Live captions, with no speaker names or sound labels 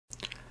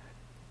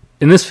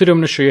In this video, I'm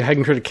going to show you how you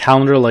can create a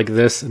calendar like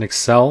this in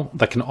Excel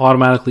that can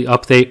automatically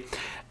update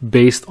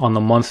based on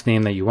the month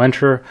name that you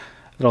enter.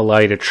 It'll allow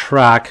you to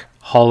track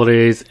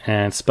holidays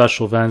and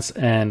special events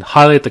and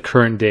highlight the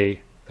current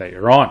day that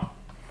you're on.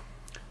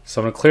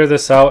 So I'm going to clear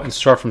this out and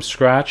start from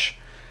scratch.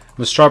 I'm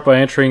going to start by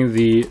entering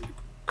the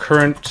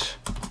current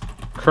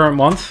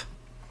month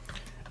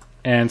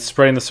and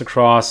spreading this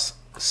across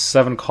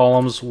 7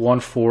 columns, one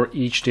for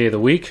each day of the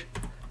week.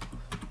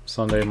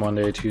 Sunday,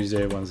 Monday,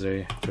 Tuesday,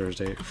 Wednesday,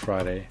 Thursday,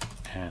 Friday,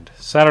 and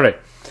Saturday.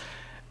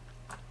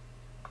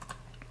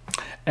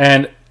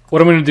 And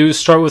what I'm going to do is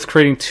start with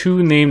creating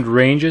 2 named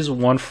ranges,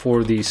 one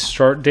for the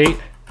start date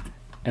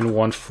and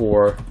one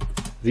for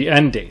the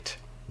end date.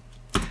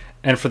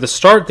 And for the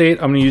start date,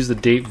 I'm going to use the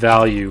date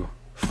value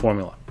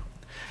formula.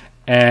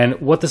 And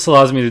what this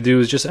allows me to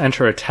do is just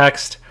enter a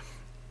text,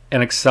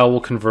 and Excel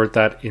will convert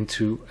that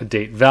into a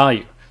date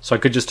value. So I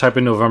could just type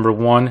in November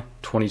 1,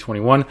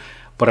 2021,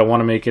 but I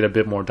want to make it a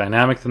bit more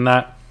dynamic than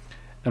that.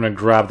 I'm going to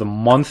grab the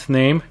month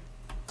name,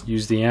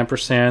 use the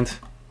ampersand,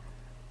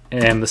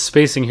 and the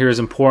spacing here is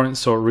important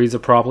so it reads it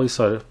properly.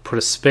 So I put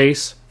a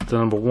space, the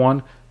number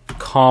 1,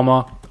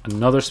 comma,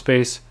 another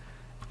space,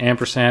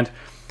 ampersand.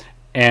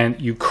 And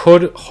you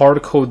could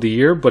hard code the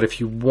year, but if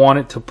you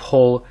wanted to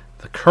pull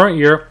the current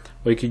year,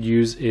 what you could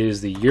use is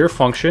the year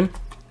function,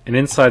 and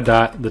inside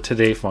that, the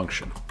today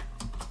function.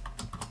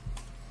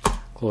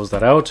 Close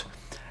that out.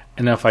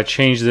 And now if I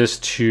change this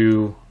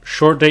to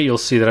short date, you'll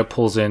see that it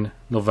pulls in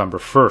November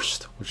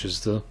 1st, which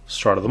is the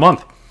start of the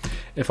month.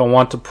 If I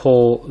want to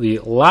pull the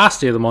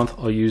last day of the month,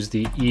 I'll use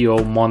the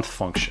EO month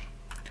function.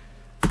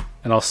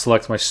 And I'll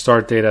select my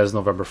start date as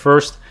November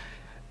 1st.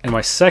 And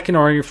my second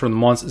argument for the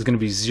months is going to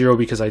be 0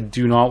 because I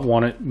do not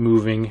want it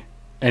moving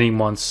any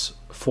months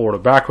forward or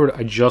backward.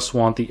 I just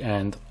want the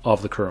end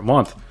of the current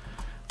month.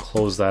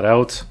 Close that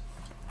out.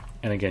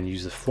 And again,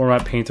 use the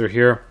format painter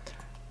here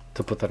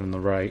to put that in the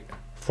right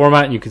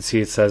format, and you can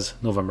see it says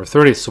November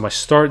 30th. So my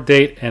start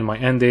date and my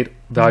end date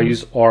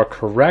values are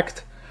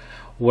correct.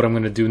 What I'm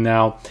going to do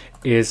now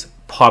is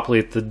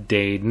populate the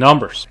day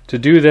numbers. To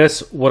do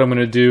this, what I'm going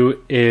to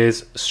do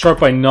is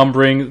start by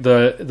numbering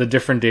the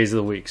different days of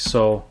the week.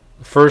 So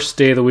the first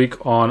day of the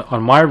week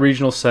on my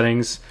regional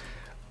settings,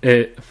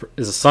 it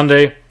is a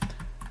Sunday,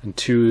 and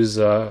 2 is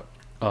a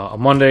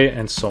Monday,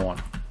 and so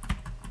on.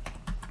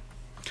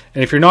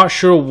 And if you're not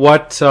sure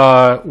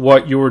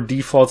what your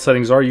default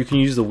settings are, you can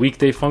use the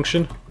weekday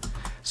function.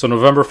 So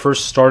November 1st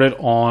started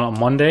on a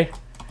Monday,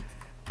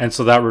 and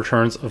so that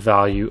returns a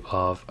value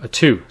of a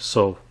 2.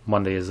 So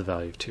Monday is the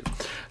value of 2.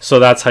 So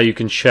that's how you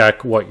can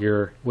check what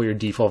your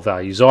default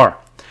values are.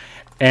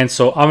 And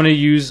so I'm going to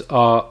use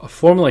a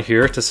formula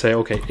here to say,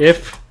 okay,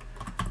 if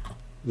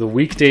the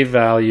weekday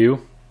value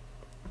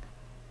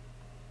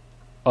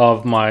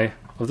of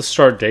the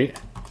start date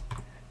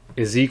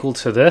is equal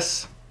to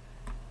this,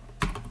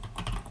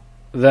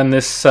 then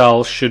this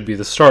cell should be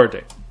the start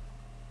date.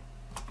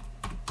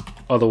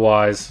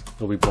 Otherwise,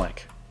 it'll be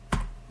blank.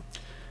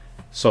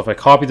 So if I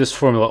copy this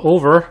formula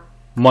over,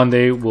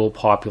 Monday will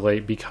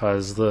populate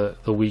because the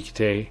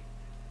weekday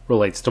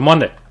relates to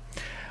Monday.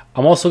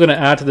 I'm also going to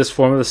add to this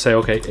formula to say,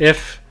 okay,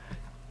 if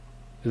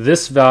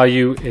this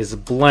value is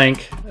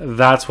blank,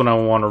 that's when I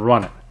want to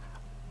run it.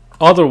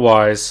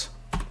 Otherwise,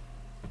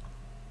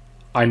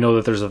 I know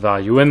that there's a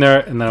value in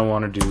there, and then I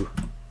want to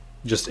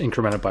just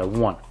increment it by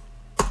 1.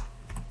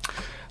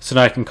 So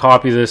now I can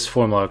copy this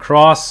formula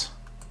across.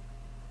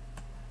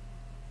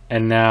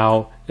 And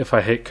now if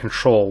I hit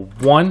Control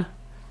 1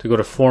 to go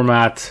to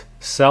Format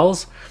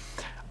Cells,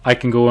 I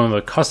can go into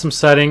the custom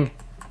setting,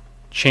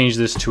 change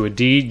this to a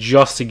D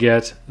just to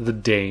get the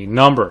day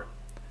number.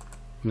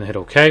 I'm going to hit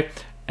OK.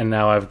 And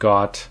now I've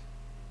got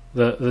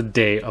the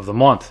day of the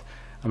month.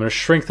 I'm going to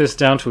shrink this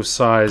down to a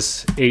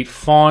size 8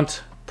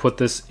 font, put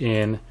this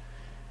in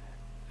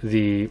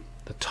the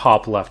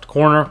top left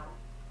corner,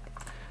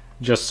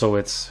 just so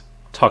it's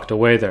tucked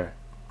away there.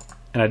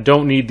 And I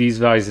don't need these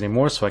values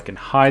anymore, so I can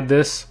hide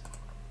this.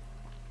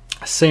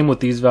 Same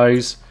with these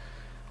values.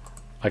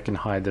 I can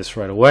hide this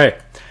right away.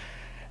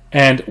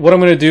 And what I'm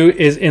going to do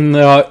is in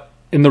the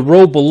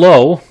row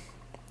below,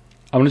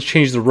 I'm going to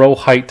change the row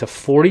height to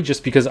 40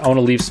 just because I want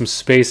to leave some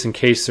space in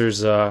case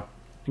there's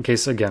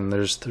again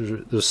there's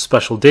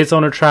special dates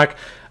on our track,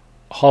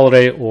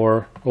 holiday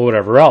or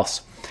whatever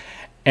else.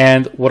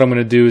 And what I'm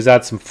going to do is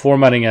add some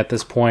formatting at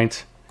this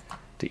point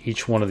to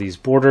each one of these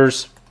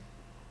borders.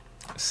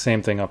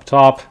 Same thing up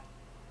top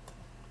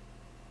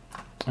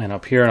and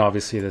up here, and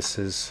obviously this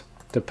is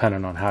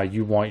dependent on how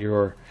you want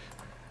your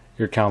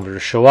calendar to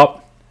show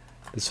up.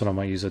 This one I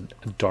might use a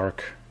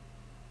dark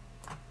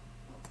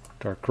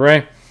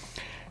gray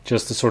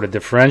just to sort of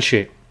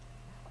differentiate.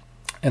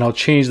 And I'll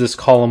change this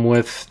column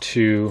width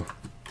to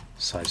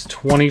size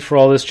 20 for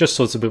all this, just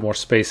so it's a bit more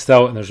spaced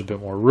out and there's a bit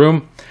more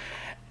room.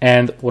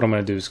 And what I'm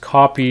going to do is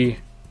copy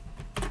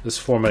this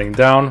formatting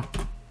down,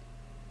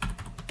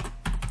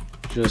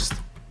 just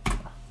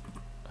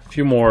a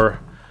few more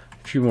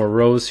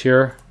rows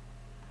here,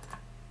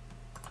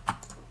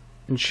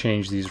 and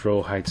change these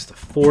row heights to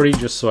 40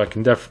 just so I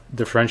can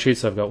differentiate.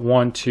 So I've got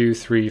 1, 2,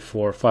 3,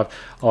 4, 5.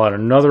 I'll add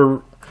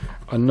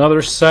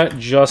another set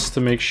just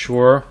to make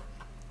sure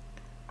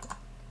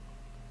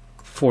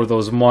for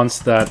those months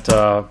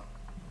that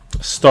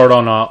start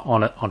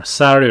on a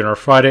Saturday or a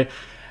Friday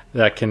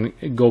that can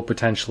go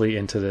potentially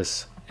into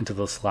this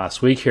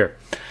last week here.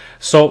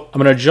 So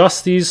I'm going to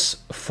adjust these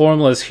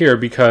formulas here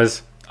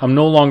because I'm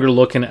no longer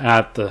looking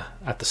at the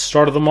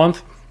start of the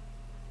month,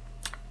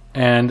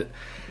 and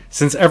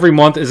since every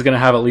month is going to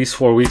have at least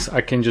 4 weeks, I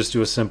can just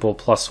do a simple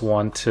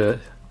 +1 to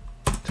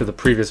the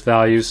previous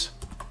values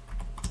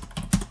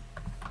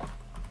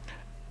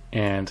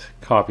and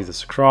copy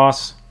this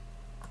across,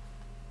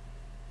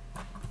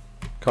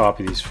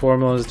 copy these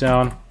formulas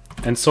down,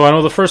 and so I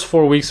know the first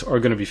 4 weeks are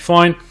going to be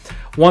fine.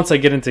 Once I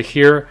get into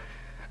here,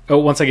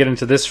 once I get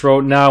into this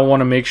row, now I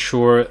want to make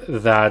sure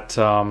that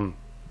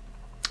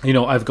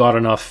I've got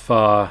enough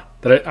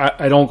that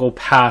I don't go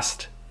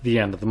past the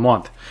end of the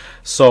month.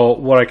 So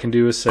what I can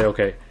do is say,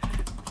 okay,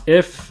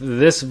 if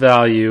this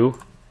value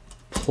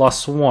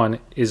 +1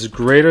 is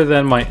greater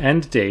than my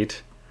end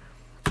date,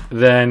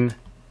 then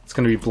it's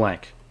going to be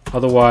blank.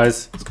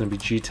 Otherwise, it's going to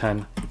be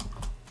G10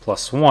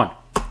 +1.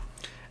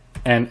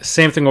 And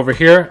same thing over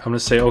here. I'm going to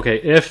say, okay,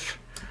 if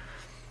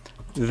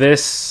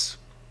this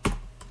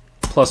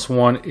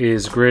 +1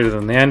 is greater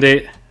than the end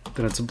date,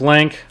 then it's a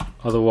blank.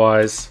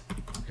 Otherwise,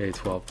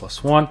 A12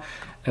 +1.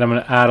 And I'm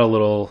going to add a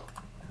little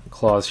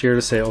clause here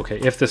to say, okay,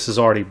 if this is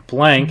already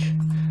blank,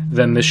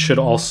 then this should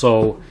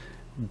also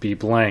be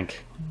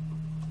blank.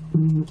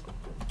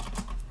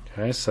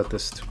 Okay, set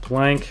this to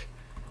blank.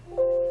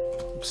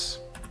 Oops.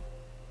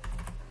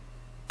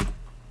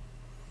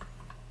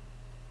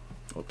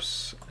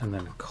 Oops. And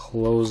then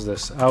close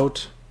this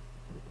out.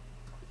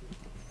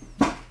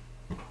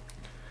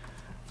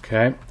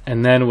 Okay,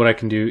 and then what I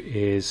can do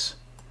is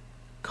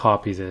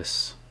copy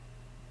this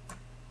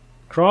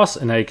across,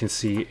 and now you can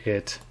see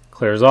it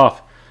clears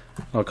off.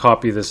 I'll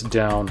copy this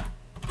down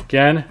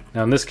again.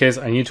 Now in this case,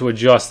 I need to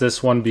adjust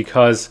this one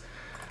because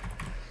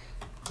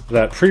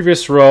that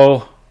previous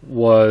row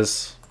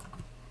was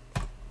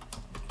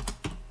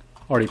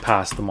already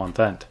past the month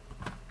end.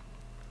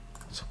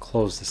 So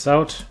close this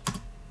out.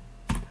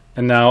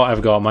 And now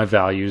I've got my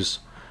values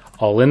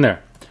all in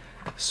there.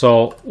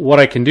 So what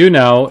I can do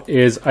now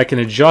is I can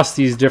adjust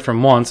these different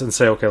months and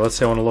say, okay, let's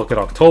say I want to look at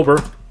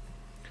October.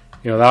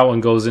 That one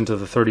goes into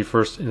the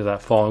 31st, into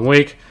that following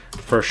week.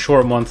 For a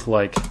short month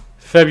like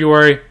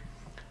February,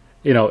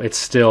 it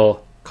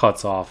still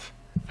cuts off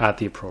at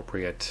the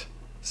appropriate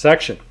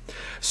section.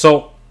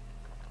 So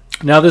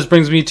now this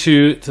brings me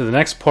to the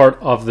next part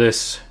of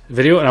this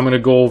video, and I'm going to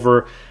go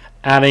over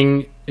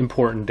adding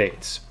important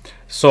dates.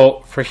 So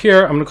for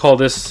here, I'm going to call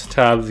this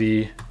tab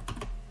the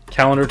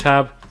calendar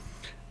tab,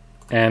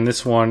 and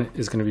this one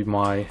is going to be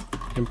my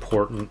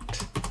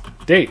important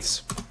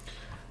dates.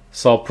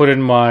 So I'll put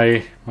in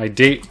my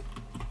date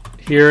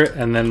here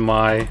and then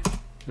my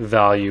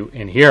value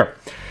in here.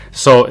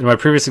 So in my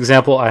previous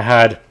example, I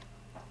had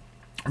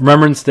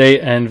Remembrance Day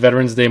and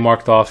Veterans Day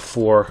marked off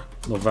for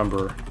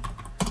November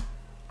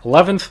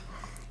 11th.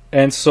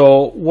 And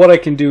so what I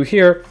can do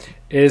here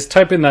is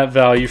type in that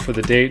value for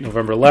the date,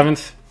 November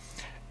 11th.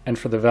 And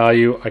for the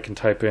value, I can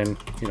type in,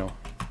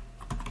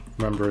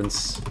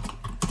 Remembrance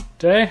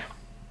Day.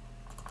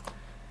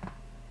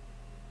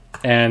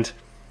 And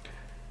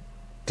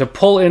to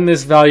pull in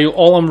this value,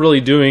 all I'm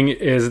really doing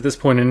is at this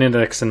point an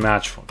index and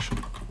match function.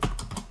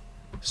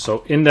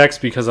 So index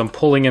because I'm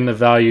pulling in the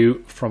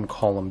value from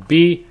column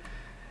B,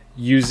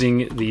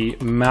 using the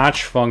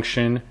match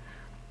function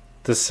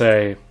to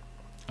say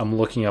I'm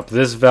looking up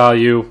this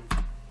value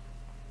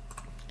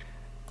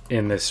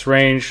in this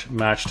range,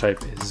 match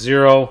type is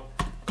 0,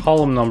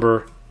 column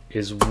number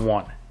is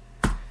 1.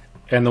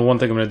 And the one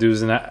thing I'm going to do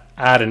is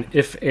add an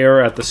if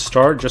error at the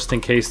start just in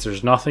case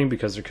there's nothing,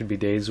 because there could be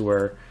days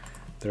where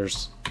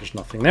there's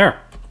nothing there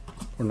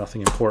or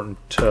nothing important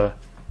to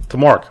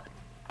mark.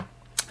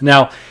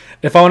 Now,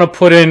 if I want to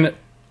put in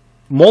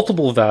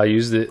multiple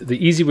values, the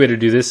easy way to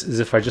do this is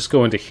if I just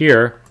go into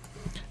here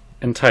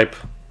and type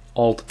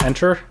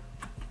Alt-Enter,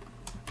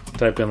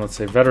 type in, let's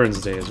say,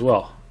 Veterans Day as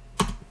well,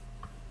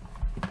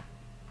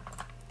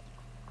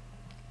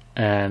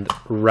 and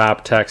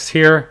wrap text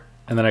here,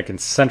 and then I can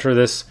center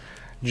this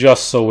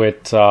just so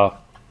it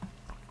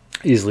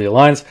easily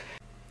aligns.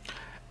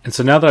 And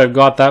so now that I've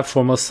got that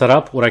formula set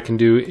up, what I can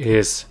do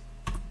is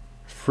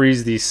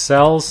freeze these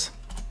cells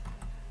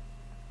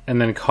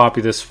and then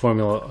copy this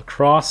formula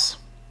across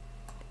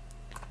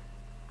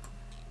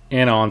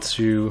and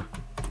onto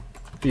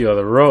the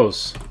other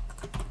rows.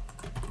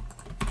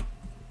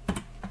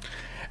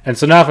 And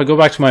so now if I go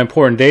back to my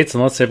important dates,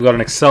 and let's say I've got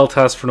an Excel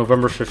test for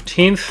November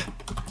 15th,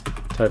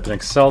 type in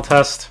Excel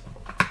test,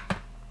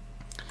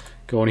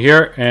 go in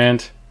here,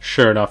 and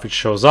sure enough, it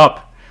shows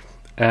up.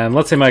 And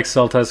let's say my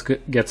Excel test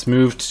gets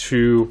moved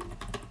to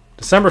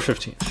December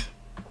 15th.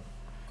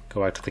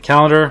 Go back to the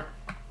calendar.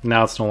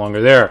 Now it's no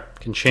longer there. I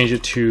can change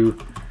it to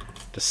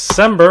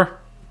December,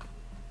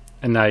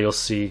 and now you'll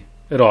see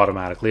it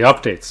automatically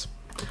updates.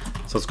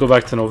 So let's go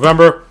back to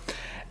November.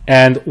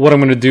 And what I'm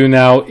going to do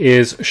now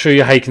is show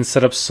you how you can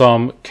set up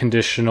some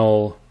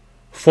conditional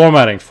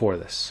formatting for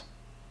this.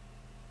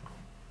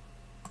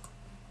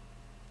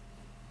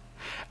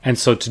 And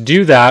so to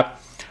do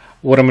that,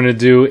 what I'm going to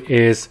do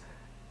is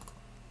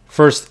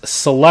first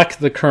select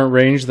the current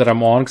range that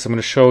I'm on, because I'm going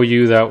to show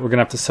you that we're going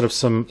to have to set up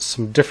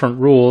some different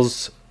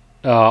rules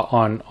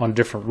on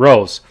different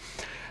rows.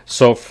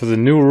 So for the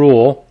new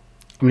rule,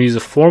 I'm going to use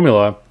a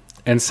formula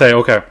and say,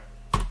 okay,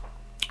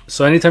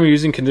 so anytime you're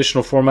using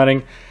conditional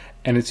formatting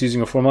and it's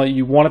using a formula,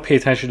 you want to pay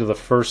attention to the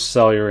first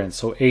cell you're in.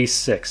 So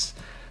A6.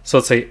 So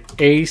let's say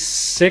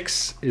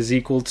A6 is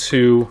equal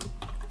to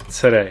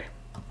today.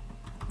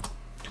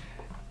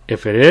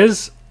 If it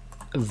is,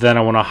 then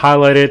I want to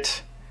highlight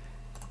it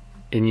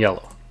in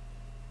yellow.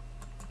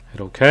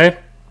 Hit OK.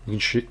 You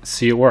can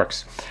see it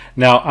works.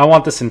 Now I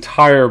want this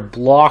entire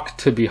block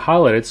to be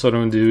highlighted, so what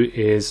I'm going to do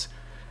is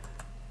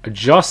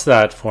adjust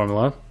that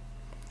formula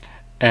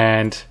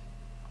and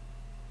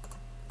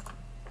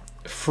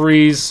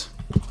freeze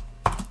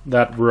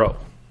that row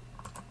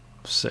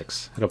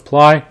 6. Hit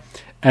apply,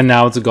 and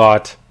now it's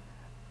got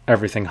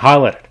everything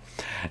highlighted.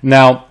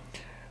 Now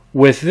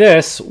with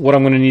this, what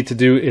I'm going to need to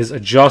do is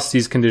adjust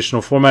these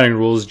conditional formatting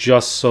rules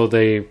just so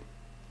they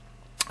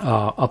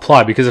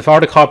apply, because if I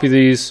were to copy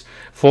these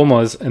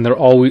formulas and they're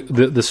always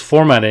this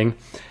formatting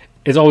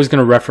is always going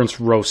to reference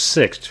row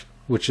 6,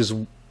 which is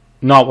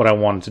not what I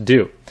wanted to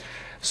do.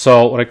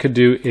 So what I could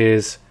do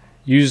is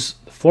use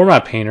the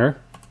Format Painter,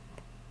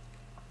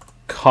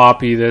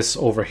 copy this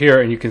over here,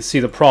 and you can see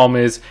the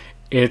problem is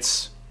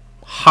it's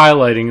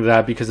highlighting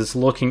that because it's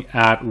looking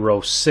at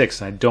row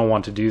 6, and I don't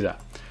want to do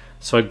that.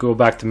 So I go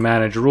back to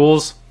Manage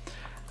Rules.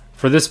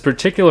 For this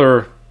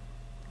particular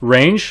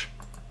range,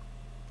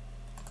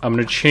 I'm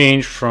going to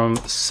change from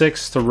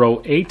 6 to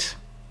row 8,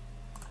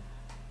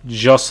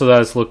 just so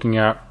that it's looking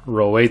at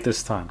row 8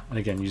 this time. And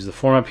again, use the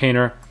Format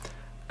Painter,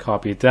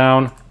 copy it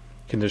down,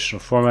 conditional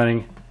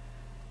formatting,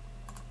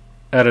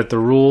 edit the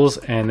rules,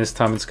 and this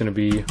time it's going to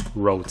be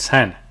row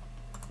 10.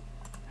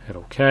 Hit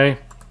OK,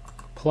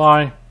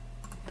 apply,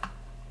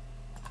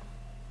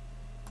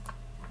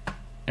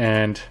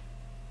 and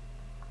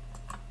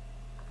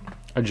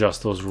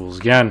adjust those rules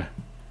again.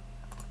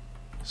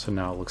 So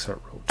now it looks at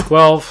row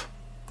 12.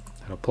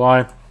 Hit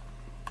apply,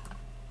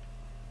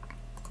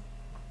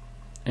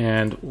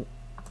 and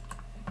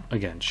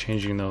again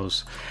changing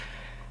those.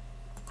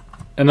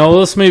 And although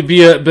this may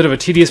be a bit of a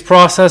tedious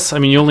process, I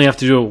mean, you only have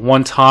to do it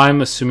one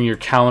time, assuming your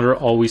calendar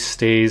always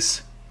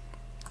stays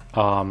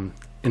in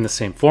the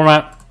same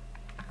format.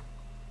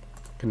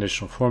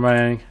 Conditional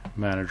formatting,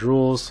 manage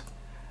rules,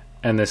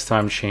 and this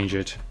time change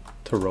it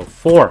to row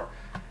 4.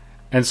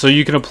 And so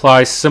you can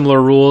apply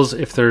similar rules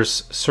if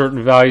there's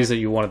certain values that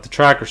you wanted to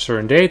track or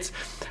certain dates,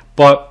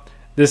 but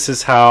this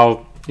is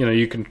how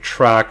you can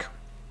track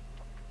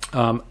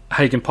how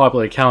you can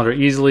populate a calendar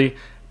easily,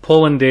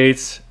 pull in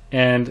dates,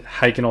 and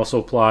how you can also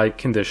apply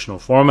conditional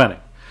formatting.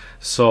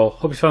 So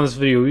hope you found this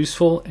video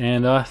useful,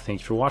 and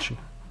thank you for watching.